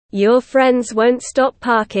Your friends won't stop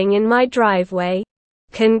parking in my driveway.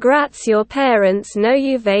 Congrats, your parents know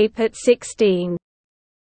you vape at 16.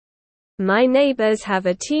 My neighbors have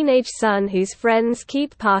a teenage son whose friends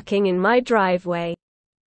keep parking in my driveway.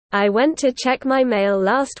 I went to check my mail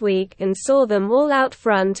last week and saw them all out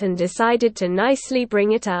front and decided to nicely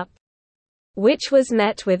bring it up, which was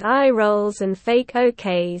met with eye rolls and fake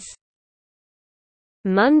okays.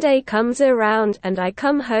 Monday comes around and I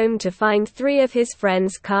come home to find 3 of his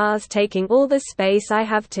friends' cars taking all the space I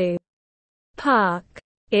have to park.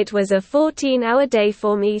 It was a 14-hour day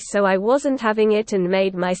for me, so I wasn't having it and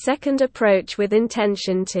made my second approach with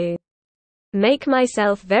intention to make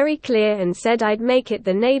myself very clear and said I'd make it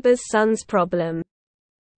the neighbor's son's problem.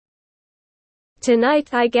 Tonight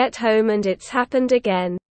I get home and it's happened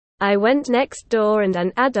again. I went next door and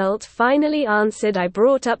an adult finally answered. I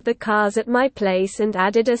brought up the cars at my place and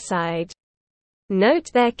added a side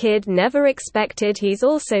note: their kid never expected he's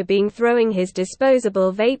also been throwing his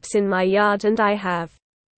disposable vapes in my yard and I have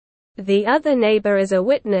the other neighbor as a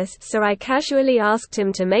witness, so I casually asked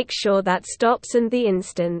him to make sure that stops, and the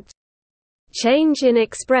instant change in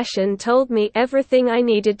expression told me everything I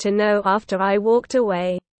needed to know after I walked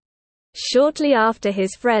away. Shortly after,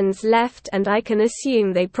 his friends left, and I can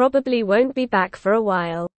assume they probably won't be back for a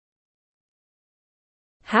while.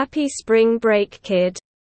 Happy spring break, kid.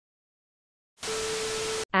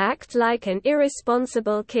 Act like an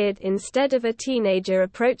irresponsible kid instead of a teenager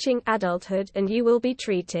approaching adulthood, and you will be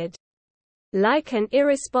treated like an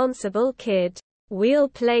irresponsible kid. Well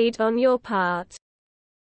played on your part.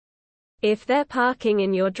 If they're parking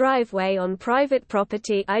in your driveway on private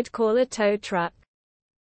property, I'd call a tow truck.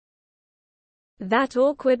 That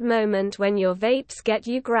awkward moment when your vapes get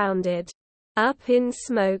you grounded. Up in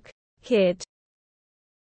smoke, kid.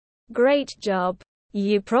 Great job.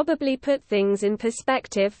 You probably put things in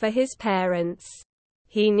perspective for his parents.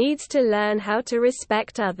 He needs to learn how to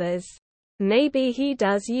respect others. Maybe he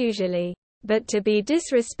does usually. But to be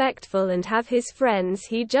disrespectful and have his friends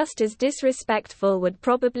he just as disrespectful would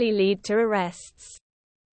probably lead to arrests.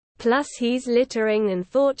 Plus he's littering and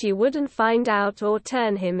thought you wouldn't find out or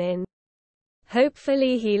turn him in.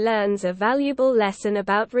 Hopefully he learns a valuable lesson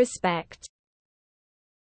about respect.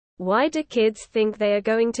 Why do kids think they are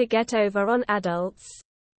going to get over on adults?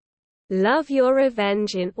 Love your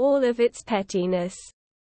revenge in all of its pettiness.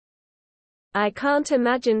 I can't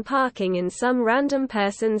imagine parking in some random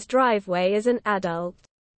person's driveway as an adult,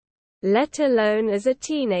 let alone as a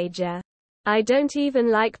teenager. I don't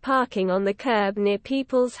even like parking on the curb near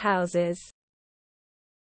people's houses.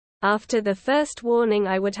 After the first warning,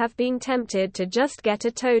 I would have been tempted to just get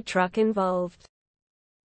a tow truck involved.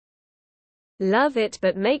 Love it,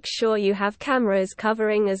 but make sure you have cameras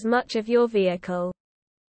covering as much of your vehicle,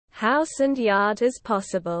 house and yard as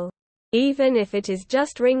possible. Even if it is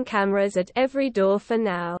just Ring cameras at every door for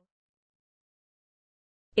now.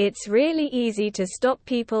 It's really easy to stop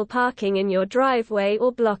people parking in your driveway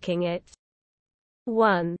or blocking it.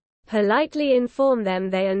 1. Politely inform them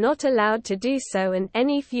they are not allowed to do so, and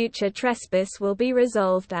any future trespass will be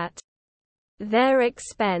resolved at their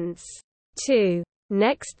expense. 2.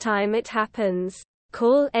 Next time it happens,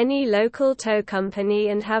 call any local tow company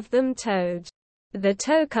and have them towed. The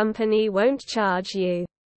tow company won't charge you.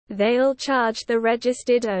 They'll charge the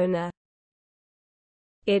registered owner.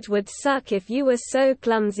 It would suck if you were so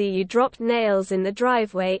clumsy you dropped nails in the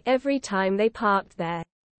driveway every time they parked there.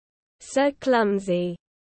 So clumsy.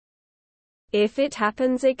 If it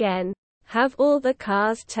happens again, have all the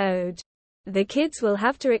cars towed. The kids will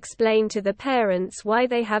have to explain to the parents why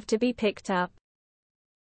they have to be picked up.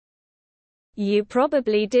 You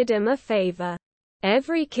probably did 'em a favor.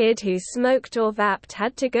 Every kid who smoked or vaped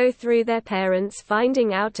had to go through their parents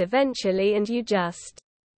finding out eventually, and you just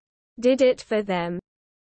did it for them.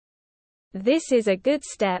 This is a good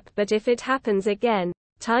step, but if it happens again,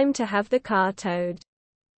 time to have the car towed.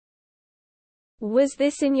 Was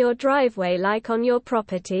this in your driveway like on your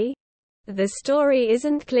property? The story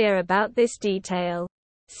isn't clear about this detail.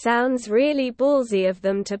 Sounds really ballsy of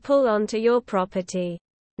them to pull onto your property.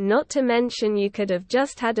 Not to mention you could have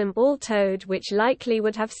just had them all towed, which likely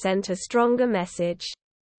would have sent a stronger message.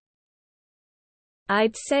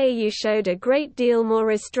 I'd say you showed a great deal more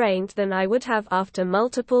restraint than I would have after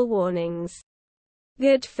multiple warnings.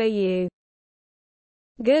 Good for you.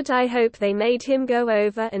 Good. I hope they made him go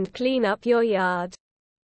over and clean up your yard.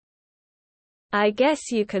 I guess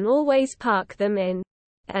you can always park them in,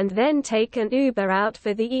 and then take an Uber out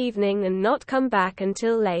for the evening and not come back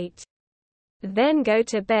until late. Then go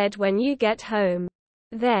to bed when you get home.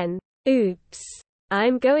 Then, oops,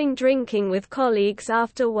 I'm going drinking with colleagues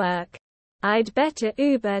after work. I'd better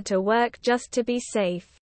Uber to work just to be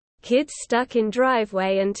safe. Kids stuck in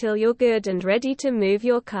driveway until you're good and ready to move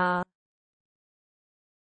your car.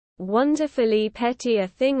 Wonderfully petty, a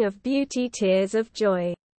thing of beauty, tears of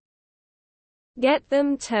joy. Get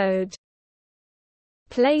them towed.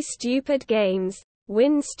 Play stupid games,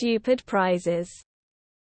 win stupid prizes.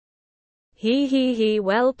 He,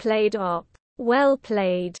 well played op. Well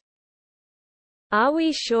played. Are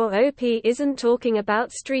we sure OP isn't talking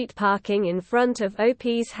about street parking in front of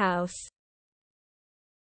OP's house?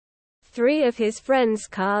 3 of his friends'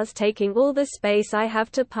 cars taking all the space I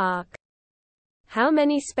have to park. How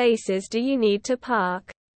many spaces do you need to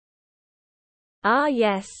park? Ah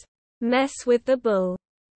yes. Mess with the bull.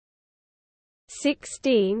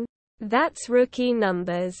 16. That's rookie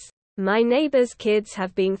numbers. My neighbor's kids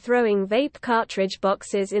have been throwing vape cartridge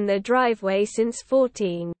boxes in their driveway since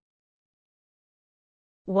 14.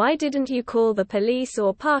 Why didn't you call the police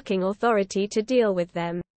or parking authority to deal with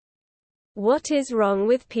them? What is wrong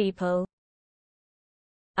with people?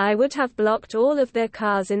 I would have blocked all of their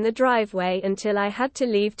cars in the driveway until I had to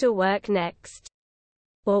leave to work next.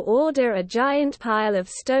 Or order a giant pile of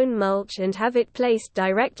stone mulch and have it placed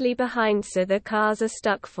directly behind so the cars are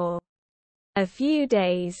stuck for a few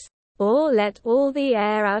days. Or let all the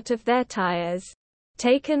air out of their tires.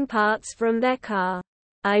 Taken parts from their car.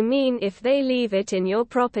 I mean, if they leave it in your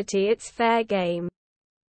property, it's fair game.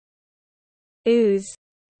 Ooze.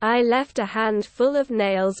 I left a handful of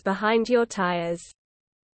nails behind your tires.